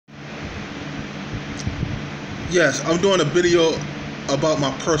Yes, I'm doing a video about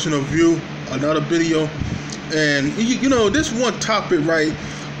my personal view, another video, and you know this one topic, right?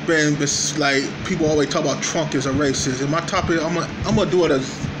 Been like people always talk about Trump is a racist, and my topic I'm gonna do it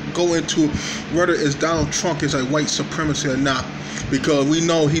as go into whether it's Donald Trump is a white supremacy or not, because we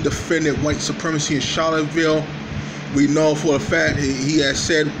know he defended white supremacy in Charlottesville. We know for a fact he has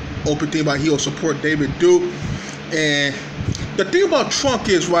said open thing about he'll support David Duke, and the thing about Trump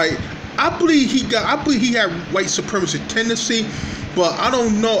is, right, I believe he had white supremacy tendency, but I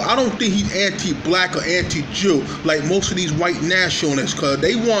don't know. I don't think he's anti-black or anti-Jew like most of these white nationalists, because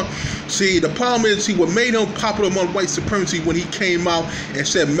they want. See, the problem is, what made him popular among white supremacy when he came out and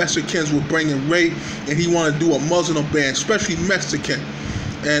said Mexicans were bringing rape, and he wanted to do a Muslim ban, especially Mexican,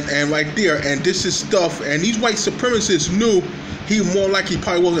 and right there. And this is stuff, and these white supremacists knew he more likely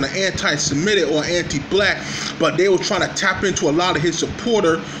probably wasn't an anti-Semitic or anti-black, but they were trying to tap into a lot of his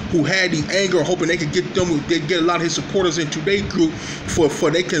supporters who had the anger, hoping they could get a lot of his supporters into their group for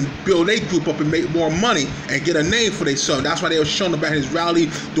they can build their group up and make more money and get a name for themselves. That's why they were showing about his rally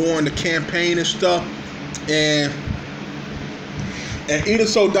during the campaign and stuff. And even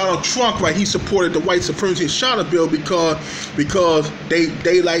so, Donald Trump, right, he supported the white supremacy in Charlottesville because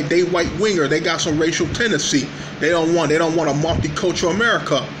they white winger. They got some racial tendency. They don't want a multicultural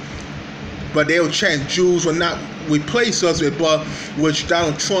America. But they'll chant Jews will not replace us, but which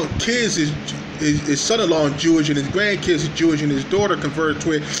Donald Trump kids his son-in-law is Jewish and his grandkids is Jewish and his daughter converted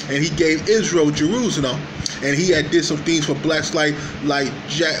to it, and he gave Israel Jerusalem, and he had did some things for blacks like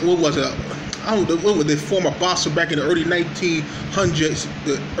Jack, what was it? I don't know, what was the former boxer back in the early 1900s,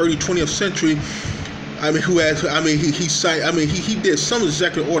 the early 20th century. I mean, he signed. He did some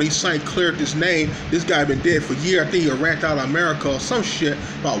executive order. He signed cleared his name. This guy been dead for years. I think he ran out of America or some shit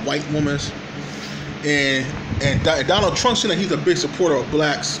about white women. And Donald Trump said that he's a big supporter of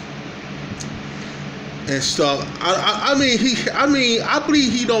blacks and stuff. I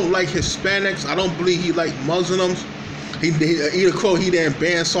believe he don't like Hispanics. I don't believe he like Muslims. He didn't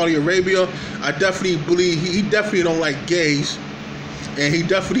ban Saudi Arabia. I definitely believe he definitely don't like gays, and he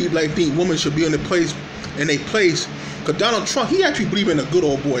definitely think women should be in their place. Because Donald Trump, he actually believe in the good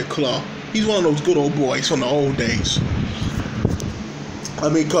old boy club. He's one of those good old boys from the old days. I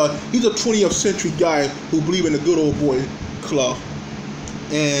mean, because he's a 20th century guy who believe in the good old boy club.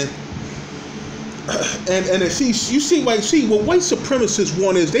 And what white supremacists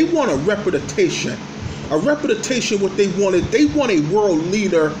want is they want a reputation. A reputation, what they wanted, they want a world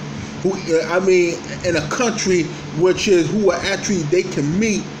leader who, in a country who actually they can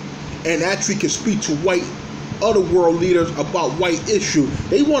meet and actually can speak to other world leaders about white issues.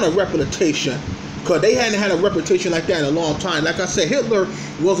 They want a reputation, because they hadn't had a reputation like that in a long time. Like I said, Hitler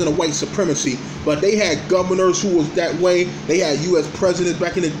wasn't a white supremacy, but they had governors who was that way. They had U.S. presidents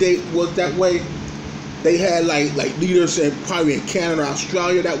back in the day was that way. They had like leaders probably in Canada,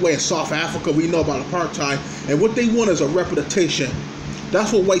 Australia, that way, in South Africa. We know about apartheid. And what they want is a reputation.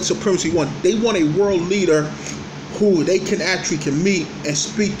 That's what white supremacy want. They want a world leader who they can meet and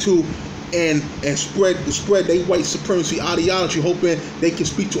speak to and spread their white supremacy ideology, hoping they can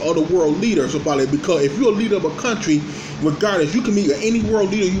speak to other world leaders about it. Because if you're a leader of a country, regardless, you can meet any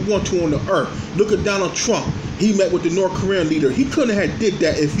world leader you want to on the earth. Look at Donald Trump. He met with the North Korean leader. He couldn't have did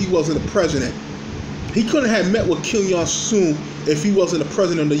that if he wasn't the president. He couldn't have met with Kim Jong-un if he wasn't the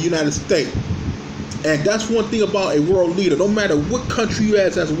president of the United States. And that's one thing about a world leader. No matter what country you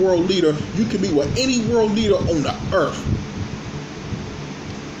as a world leader, you can meet with any world leader on the earth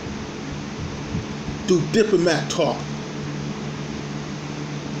through diplomat talk.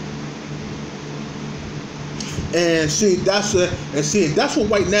 And that's what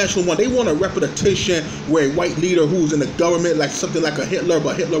white nationalists want. They want a reputation where a white leader who's in the government, like something like a Hitler,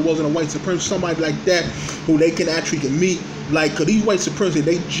 but Hitler wasn't a white supremacist, somebody like that, who they can actually meet. Like, cause these white supremacists,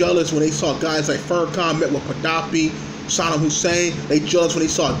 they jealous when they saw guys like Farrakhan met with Gaddafi, Saddam Hussein. They jealous when they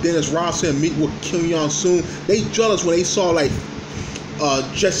saw Dennis Rodman meet with Kim Jong-un. They jealous when they saw like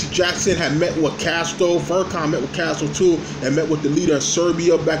Jesse Jackson had met with Castro. Farrakhan met with Castro too, and met with the leader of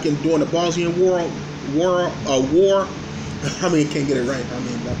Serbia back during the Bosnian war. Can't get it right.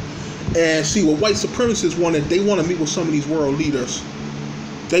 And see what white supremacists wanted. They want to meet with some of these world leaders.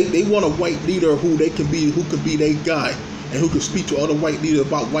 They want a white leader who can be their guy, and who can speak to other white leaders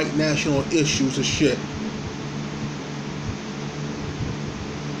about white national issues and shit.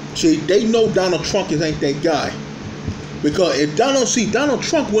 See, they know Donald Trump ain't that guy. Because if Donald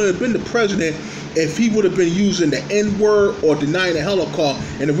Trump wouldn't have been the president if he would have been using the N-word or denying the Holocaust.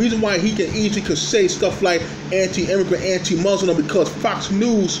 And the reason why he can easily say stuff like anti-immigrant, anti-Muslim, because Fox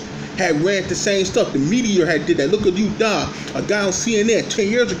News had ran the same stuff. The media had did that. Look at you, Don, a guy on CNN 10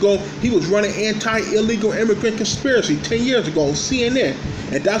 years ago. He was running anti-illegal immigrant conspiracy 10 years ago on CNN,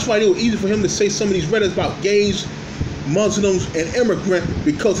 and that's why it was easy for him to say some of these rhetoric about gays, Muslims, and immigrant,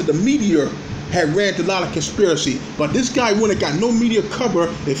 because of the media had ran a lot of conspiracy. But this guy wouldn't have got no media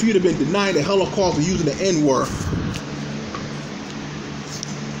cover if he'd have been denying the Holocaust or using the N-word.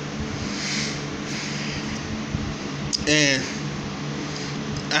 And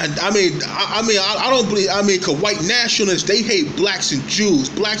I don't believe. Cause white nationalists, they hate blacks and Jews.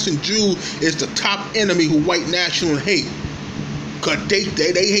 Blacks and Jews is the top enemy who white nationalists hate. Cause they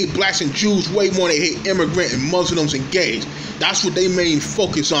hate blacks and Jews way more than they hate immigrant and Muslims and gays. That's what they main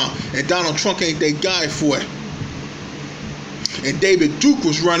focus on. And Donald Trump ain't their guy for it. And David Duke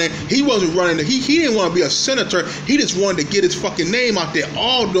was running. He wasn't running. He didn't want to be a senator. He just wanted to get his fucking name out there.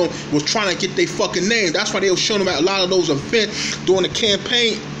 All of them was trying to get their fucking name. That's why they were showing them at a lot of those events during the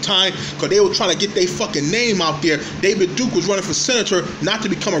campaign time, because they were trying to get their fucking name out there. David Duke was running for senator, not to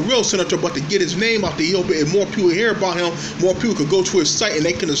become a real senator, but to get his name out there. And more people hear about him, more people could go to his site and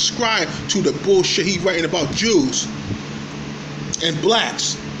they can ascribe to the bullshit he's writing about Jews and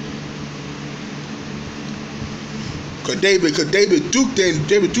blacks. Cause David Duke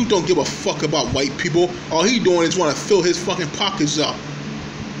don't give a fuck about white people. All he doing is want to fill his fucking pockets up.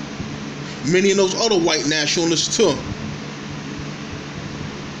 Many of those other white nationalists too.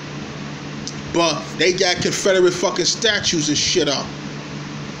 But they got Confederate fucking statues and shit up.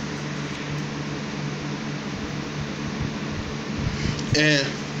 And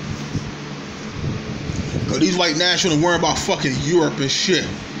cause these white nationalists worrying about fucking Europe and shit.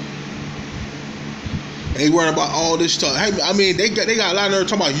 They worrying about all this stuff. I mean, they got a lot of nerve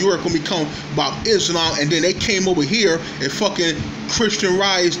talking about Europe gonna become about Islam, and then they came over here and fucking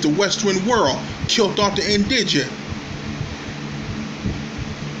Christianized the Western world, killed off the indigenous.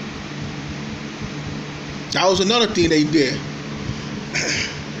 That was another thing they did.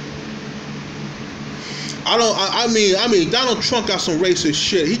 I mean, Donald Trump got some racist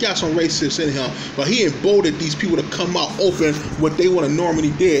shit. He got some racist in him, but he emboldened these people to come out open what they would have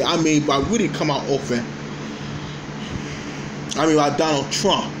normally did. I mean, by really come out open. I mean, by Donald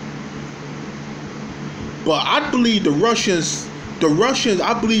Trump. But I believe the Russians,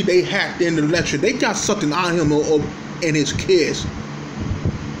 I believe they hacked in the election. They got something on him and his kids.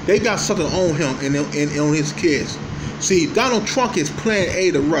 They got something on him and on his kids. See, Donald Trump is plan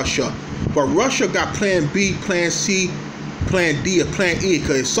A to Russia. But Russia got plan B, plan C, plan D, or plan E.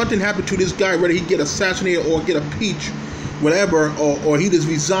 Because if something happened to this guy, whether he get assassinated or get impeached, whatever, or he just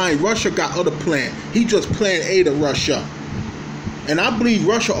resigned, Russia got other plan. He just plan A to Russia. And I believe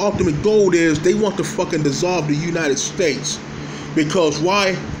Russia's ultimate goal is they want to fucking dissolve the United States. Because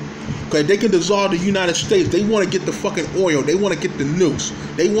why? Because they can dissolve the United States. They want to get the fucking oil. They want to get the nukes.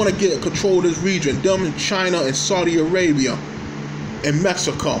 They want to get control of this region. Them in China and Saudi Arabia and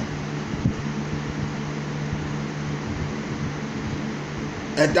Mexico.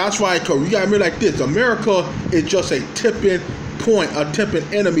 And that's why, you gotta remember like this, America is just a tipping point, a tipping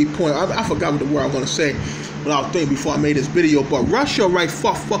enemy point. I forgot what the word I was gonna say when I was thinking before I made this video. But Russia, right,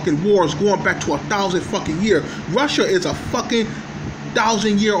 fought fucking wars going back to 1,000 fucking years. Russia is a fucking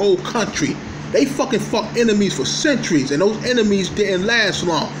 1,000-year-old country. They fucking fought enemies for centuries, and those enemies didn't last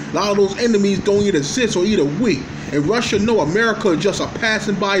long. A lot of those enemies don't either exist or either weak. And Russia know America is just a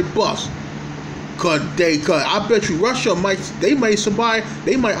passing by bus. Cause I bet you Russia might survive.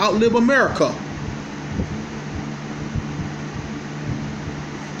 They might outlive America.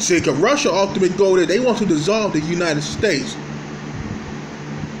 See, cause Russia ultimately goal there, they want to dissolve the United States.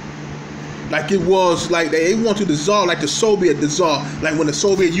 Like it was, like they want to dissolve, like the Soviet dissolved, like when the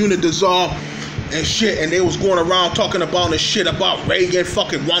Soviet Union dissolved and shit, and they was going around talking about the shit about Reagan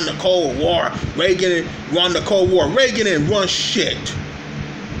fucking won the Cold War. Reagan won the Cold War. Reagan didn't run shit.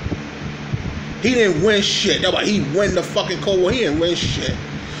 He didn't win shit. Nobody, he won the fucking Cold War. He didn't win shit.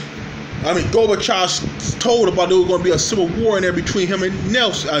 I mean, Gorbachev told about there was going to be a civil war in there between him and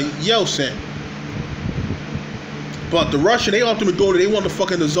Yeltsin. But the Russian, they ultimately go to, they want to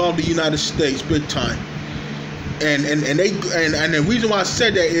fucking dissolve the United States big time. And the reason why I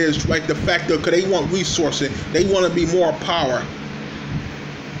said that is like the fact that because they want resources, they want to be more power.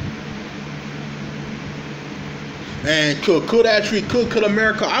 And could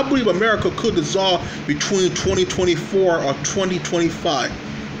America, I believe America could dissolve between 2024 or 2025.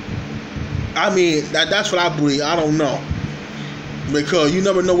 I mean, that's what I believe. I don't know. Because you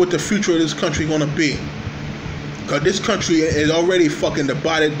never know what the future of this country is going to be. Because this country is already fucking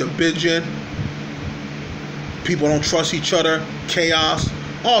divided, division. People don't trust each other. Chaos.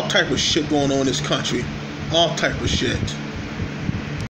 All type of shit going on in this country. All type of shit.